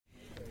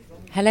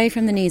Hello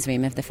from the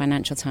newsroom of the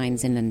Financial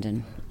Times in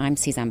London. I'm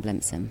Suzanne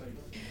Blimpson.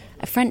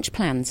 A French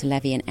plan to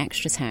levy an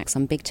extra tax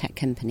on big tech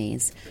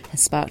companies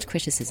has sparked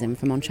criticism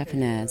from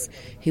entrepreneurs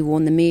who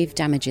warn the move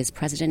damages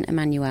President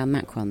Emmanuel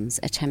Macron's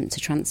attempt to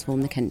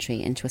transform the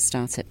country into a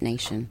start-up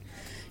nation.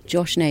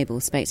 Josh Noble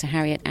spoke to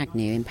Harriet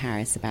Agnew in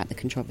Paris about the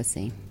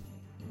controversy.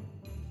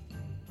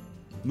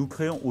 Nous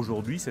créons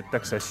aujourd'hui cette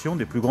taxation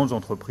des plus grandes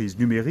entreprises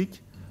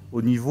numériques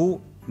au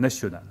niveau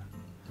national.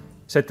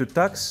 Cette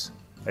taxe,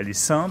 elle est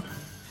simple,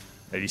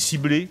 elle est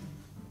ciblée,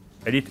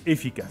 elle est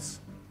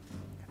efficace.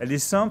 Elle est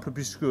simple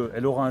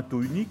puisqu'elle aura un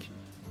taux unique,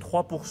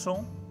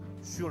 3%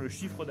 sur le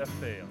chiffre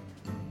d'affaires.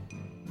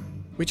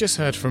 We just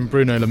heard from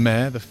Bruno Le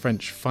Maire, the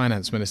French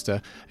finance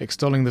minister,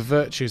 extolling the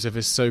virtues of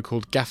his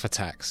so-called GAFA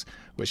tax,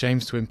 which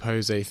aims to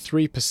impose a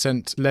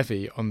 3%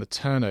 levy on the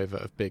turnover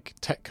of big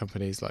tech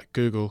companies like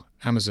Google,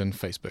 Amazon,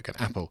 Facebook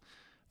and Apple.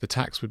 The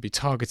tax would be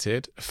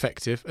targeted,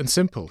 effective and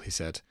simple, he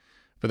said.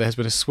 But there has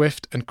been a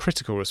swift and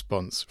critical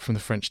response from the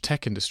French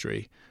tech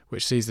industry,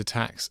 which sees the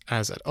tax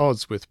as at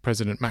odds with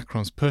President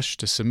Macron's push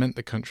to cement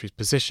the country's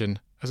position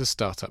as a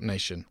start-up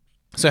nation.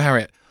 So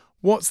Harriet,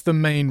 what's the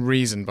main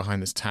reason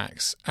behind this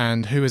tax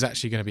and who is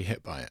actually going to be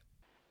hit by it?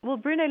 Well,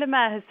 Bruno Le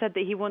Maire has said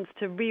that he wants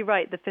to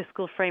rewrite the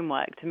fiscal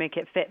framework to make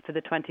it fit for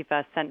the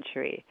 21st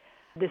century.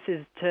 This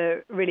is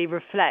to really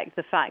reflect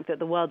the fact that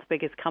the world's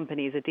biggest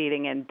companies are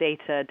dealing in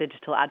data,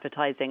 digital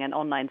advertising and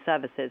online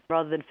services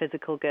rather than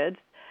physical goods.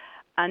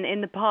 And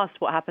in the past,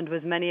 what happened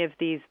was many of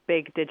these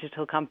big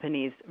digital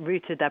companies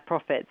routed their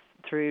profits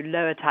through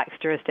lower tax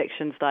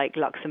jurisdictions like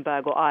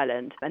Luxembourg or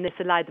Ireland, and this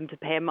allowed them to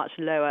pay a much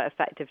lower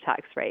effective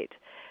tax rate.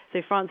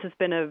 So France has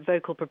been a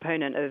vocal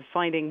proponent of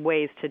finding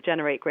ways to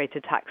generate greater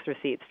tax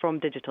receipts from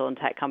digital and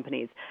tech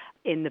companies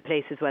in the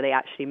places where they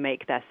actually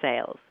make their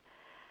sales.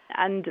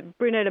 And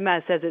Bruno Le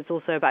Maire says it's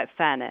also about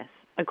fairness.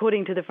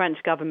 According to the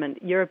French government,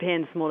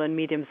 European small and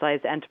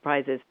medium-sized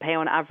enterprises pay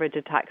on average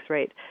a tax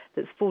rate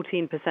that's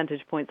 14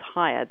 percentage points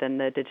higher than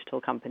the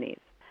digital companies.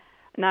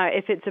 Now,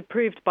 if it's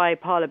approved by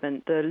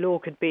Parliament, the law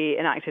could be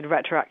enacted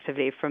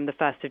retroactively from the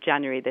 1st of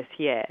January this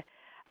year.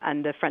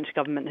 And the French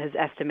government has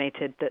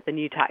estimated that the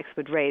new tax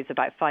would raise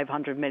about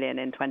 500 million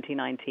in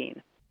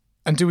 2019.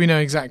 And do we know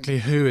exactly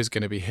who is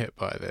going to be hit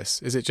by this?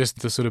 Is it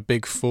just the sort of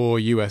big four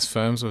US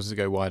firms or does it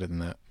go wider than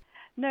that?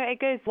 No, it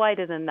goes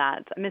wider than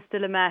that. Mr.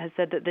 Le Maire has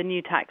said that the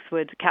new tax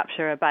would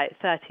capture about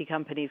 30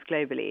 companies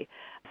globally.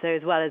 So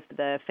as well as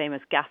the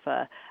famous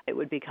GAFA, it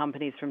would be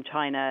companies from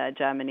China,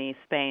 Germany,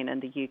 Spain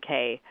and the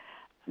UK.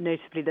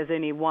 Notably, there's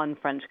only one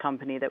French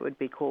company that would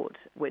be caught,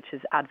 which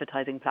is an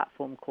advertising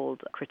platform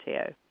called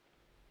Criteo.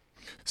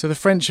 So the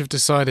French have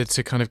decided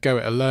to kind of go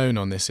it alone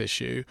on this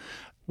issue.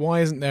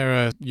 Why isn't there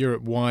a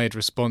Europe-wide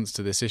response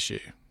to this issue?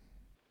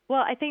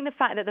 Well, I think the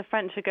fact that the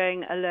French are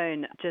going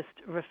alone just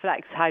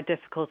reflects how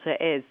difficult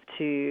it is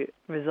to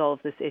resolve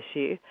this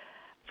issue.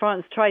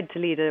 France tried to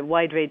lead a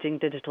wide-ranging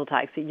digital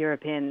tax at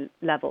European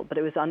level, but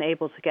it was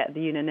unable to get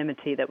the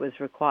unanimity that was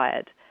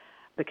required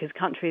because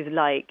countries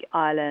like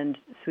Ireland,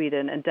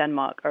 Sweden and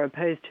Denmark are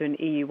opposed to an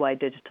EU-wide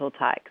digital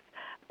tax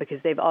because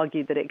they've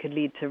argued that it could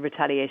lead to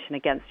retaliation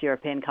against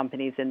European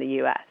companies in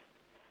the US.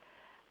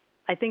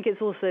 I think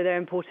it's also very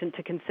important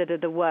to consider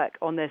the work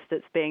on this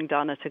that's being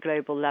done at a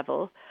global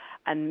level.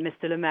 And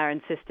Mr. Le Maire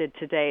insisted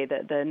today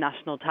that the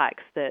national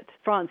tax that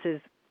France is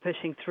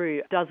pushing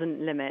through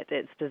doesn't limit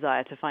its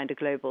desire to find a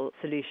global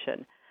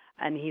solution.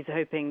 And he's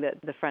hoping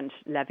that the French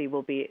levy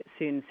will be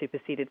soon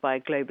superseded by a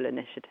global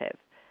initiative.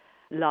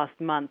 Last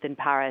month in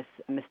Paris,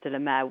 Mr. Le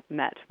Maire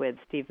met with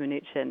Steve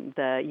Mnuchin,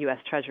 the US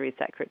Treasury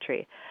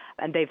Secretary,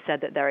 and they've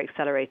said that they're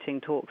accelerating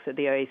talks at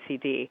the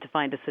OECD to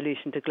find a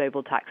solution to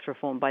global tax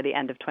reform by the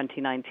end of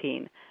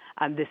 2019.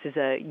 This is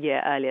a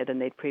year earlier than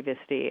they'd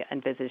previously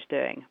envisaged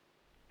doing.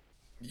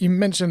 You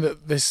mentioned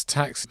that this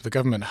tax the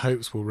government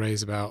hopes will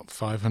raise about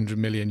 500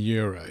 million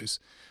euros.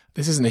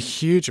 This isn't a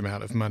huge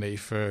amount of money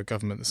for a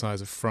government the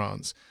size of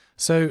France.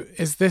 So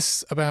is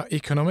this about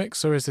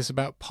economics or is this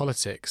about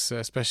politics,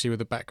 especially with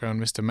the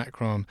background Mr.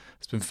 Macron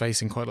has been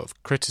facing quite a lot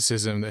of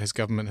criticism that his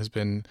government has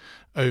been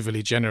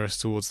overly generous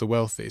towards the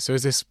wealthy. So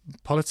is this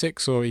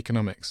politics or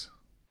economics?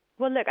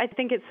 Well, look, I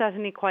think it's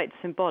certainly quite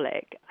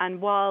symbolic.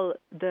 And while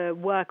the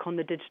work on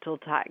the digital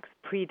tax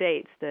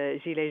predates the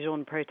Gilets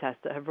jaunes protests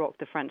that have rocked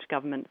the French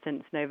government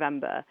since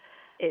November,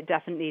 it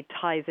definitely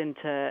ties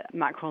into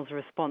Macron's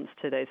response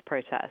to those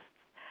protests.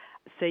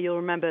 So you'll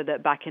remember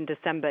that back in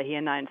December, he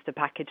announced a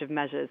package of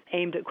measures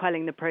aimed at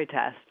quelling the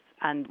protests.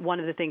 And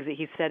one of the things that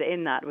he said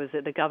in that was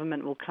that the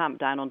government will clamp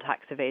down on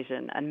tax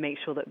evasion and make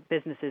sure that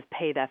businesses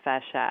pay their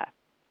fair share.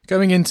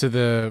 Going into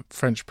the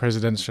French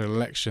presidential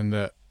election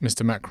that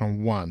Mr.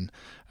 Macron won,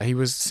 he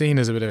was seen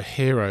as a bit of a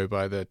hero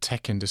by the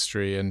tech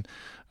industry and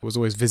was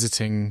always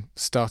visiting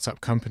startup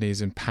companies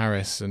in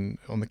Paris and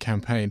on the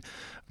campaign.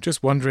 I'm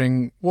just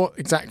wondering, what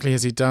exactly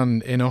has he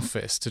done in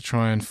office to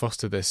try and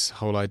foster this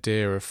whole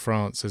idea of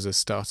France as a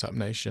startup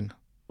nation?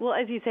 Well,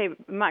 as you say,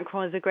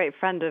 Macron is a great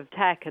friend of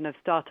tech and of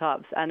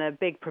startups and a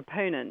big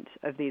proponent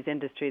of these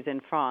industries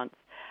in France.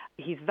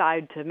 He's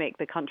vowed to make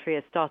the country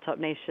a startup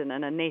nation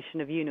and a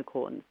nation of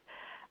unicorns.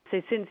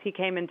 So since he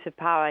came into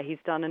power, he's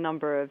done a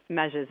number of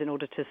measures in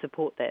order to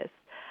support this.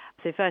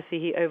 So firstly,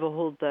 he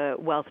overhauled the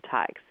wealth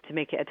tax to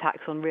make it a tax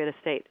on real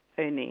estate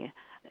only.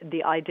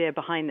 The idea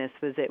behind this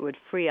was it would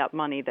free up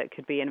money that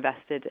could be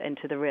invested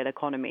into the real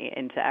economy,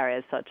 into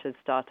areas such as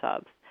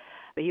startups.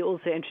 But he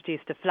also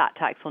introduced a flat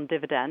tax on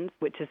dividends,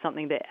 which is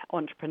something that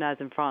entrepreneurs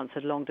in France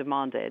had long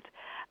demanded.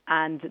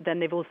 And then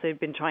they've also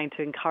been trying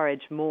to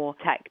encourage more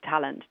tech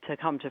talent to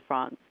come to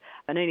France.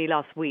 And only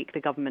last week, the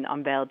government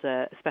unveiled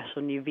a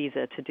special new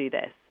visa to do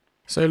this.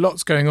 So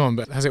lots going on,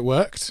 but has it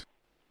worked?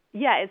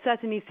 Yeah, it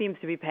certainly seems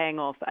to be paying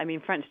off. I mean,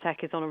 French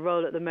tech is on a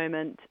roll at the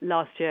moment.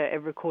 Last year,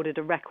 it recorded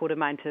a record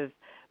amount of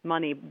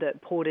money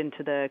that poured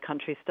into the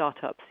country's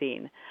startup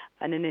scene.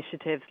 And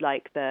initiatives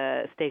like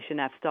the Station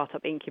F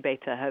Startup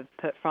Incubator have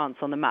put France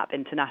on the map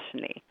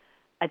internationally.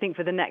 I think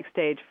for the next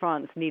stage,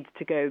 France needs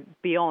to go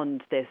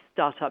beyond this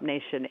startup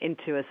nation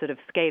into a sort of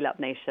scale-up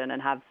nation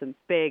and have some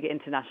big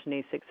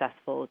internationally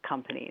successful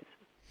companies.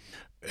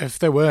 If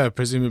there were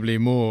presumably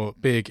more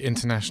big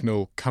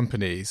international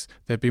companies,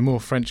 there'd be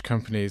more French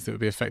companies that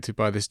would be affected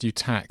by this new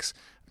tax.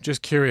 I'm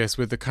just curious,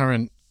 with the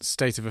current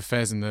state of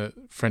affairs in the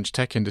French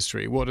tech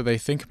industry, what do they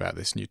think about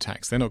this new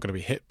tax? They're not going to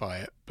be hit by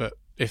it, but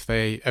if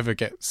they ever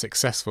get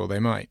successful, they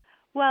might.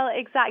 Well,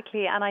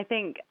 exactly. And I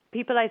think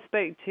people I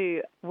spoke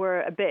to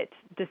were a bit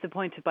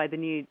disappointed by the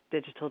new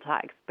digital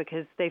tax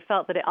because they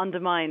felt that it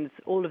undermines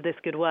all of this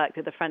good work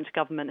that the French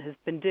government has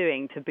been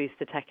doing to boost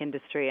the tech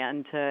industry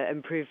and to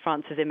improve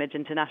France's image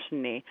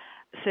internationally.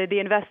 So the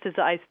investors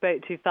that I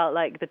spoke to felt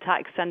like the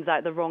tax sends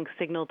out the wrong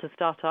signal to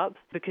startups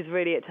because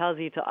really it tells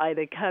you to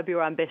either curb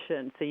your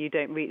ambition so you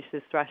don't reach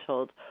this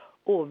threshold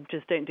or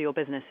just don't do your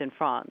business in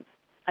France.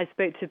 I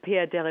spoke to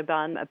Pierre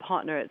Deriban, a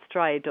partner at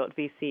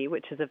Stride.vc,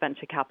 which is a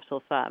venture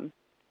capital firm.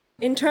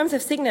 In terms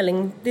of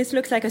signaling, this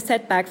looks like a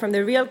setback from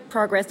the real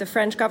progress the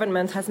French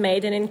government has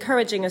made in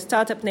encouraging a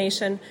startup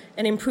nation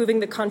and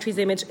improving the country's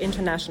image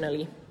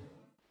internationally.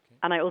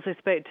 And I also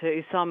spoke to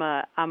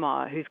Oussama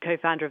Ammar, who's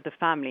co-founder of The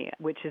Family,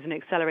 which is an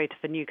accelerator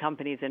for new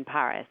companies in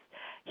Paris.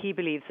 He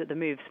believes that the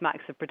move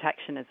smacks of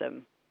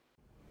protectionism.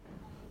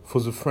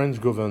 For the French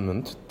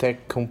government,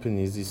 tech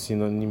companies is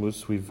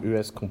synonymous with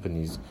US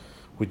companies,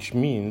 which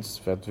means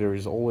that there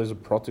is always a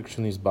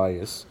protectionist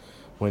bias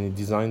when it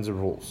designs the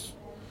rules.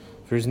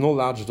 There is no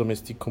large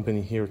domestic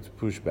company here to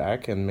push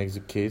back and make the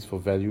case for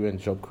value and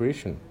job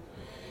creation.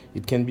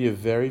 It can be a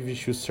very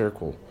vicious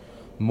circle.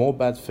 More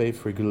bad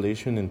faith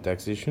regulation and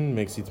taxation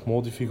makes it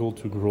more difficult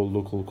to grow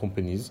local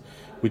companies,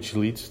 which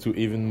leads to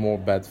even more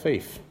bad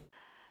faith.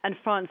 And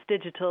France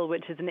Digital,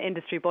 which is an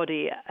industry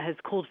body, has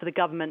called for the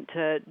government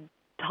to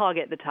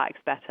target the tax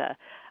better.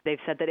 They've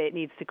said that it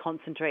needs to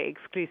concentrate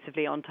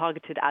exclusively on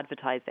targeted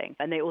advertising,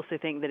 and they also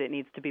think that it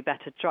needs to be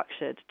better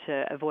structured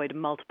to avoid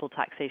multiple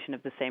taxation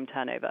of the same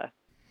turnover.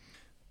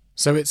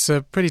 So it's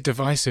a pretty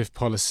divisive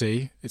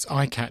policy, it's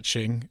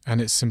eye-catching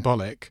and it's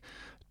symbolic.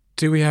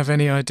 Do we have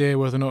any idea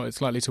whether or not it's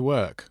likely to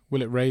work?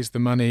 Will it raise the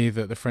money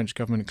that the French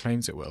government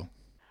claims it will?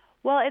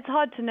 Well, it's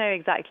hard to know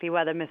exactly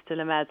whether Mr.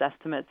 Le Maire's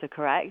estimates are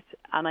correct,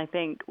 and I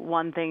think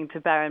one thing to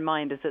bear in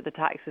mind is that the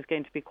tax is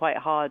going to be quite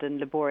hard and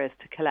laborious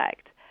to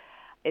collect.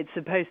 It's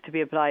supposed to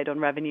be applied on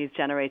revenues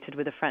generated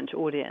with a French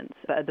audience,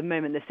 but at the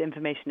moment this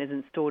information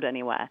isn't stored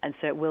anywhere, and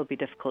so it will be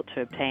difficult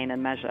to obtain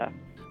and measure.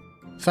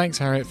 Thanks,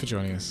 Harriet, for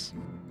joining us.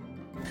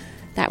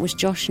 That was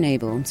Josh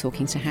Noble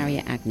talking to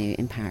Harriet Agnew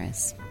in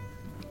Paris.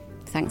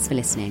 Thanks for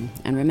listening,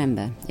 and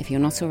remember, if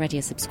you're not already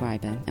a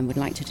subscriber and would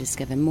like to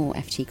discover more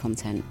FT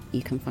content,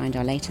 you can find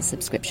our latest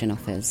subscription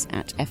offers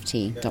at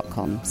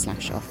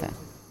ft.com/offer.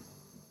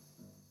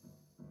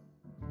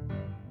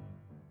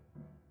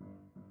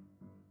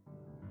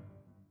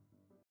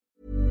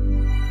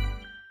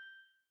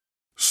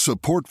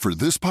 Support for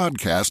this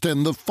podcast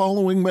and the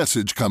following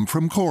message come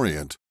from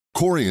Corient.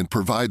 Corient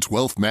provides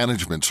wealth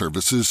management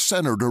services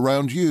centered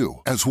around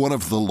you. As one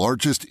of the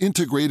largest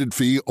integrated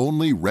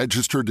fee-only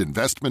registered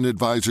investment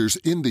advisors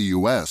in the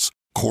U.S.,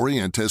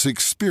 Corient has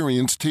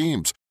experienced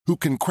teams who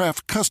can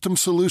craft custom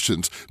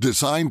solutions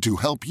designed to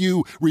help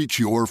you reach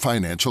your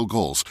financial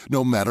goals,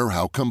 no matter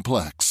how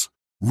complex.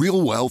 Real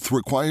wealth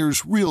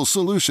requires real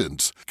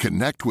solutions.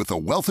 Connect with a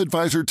wealth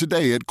advisor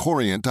today at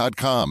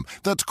Corient.com.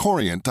 That's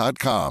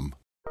Corient.com.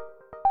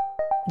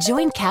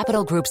 Join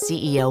Capital Group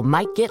CEO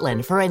Mike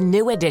Gitlin for a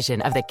new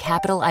edition of the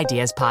Capital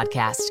Ideas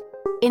Podcast.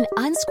 In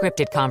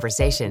unscripted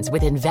conversations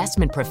with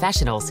investment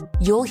professionals,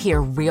 you'll hear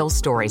real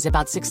stories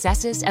about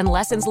successes and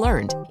lessons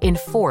learned,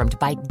 informed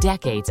by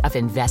decades of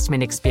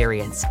investment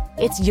experience.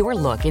 It's your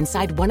look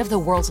inside one of the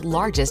world's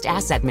largest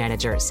asset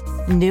managers.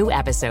 New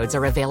episodes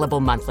are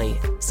available monthly.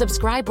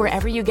 Subscribe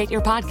wherever you get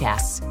your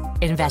podcasts.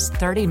 Invest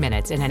 30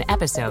 minutes in an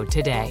episode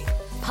today.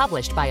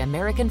 Published by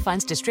American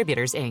Funds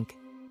Distributors, Inc.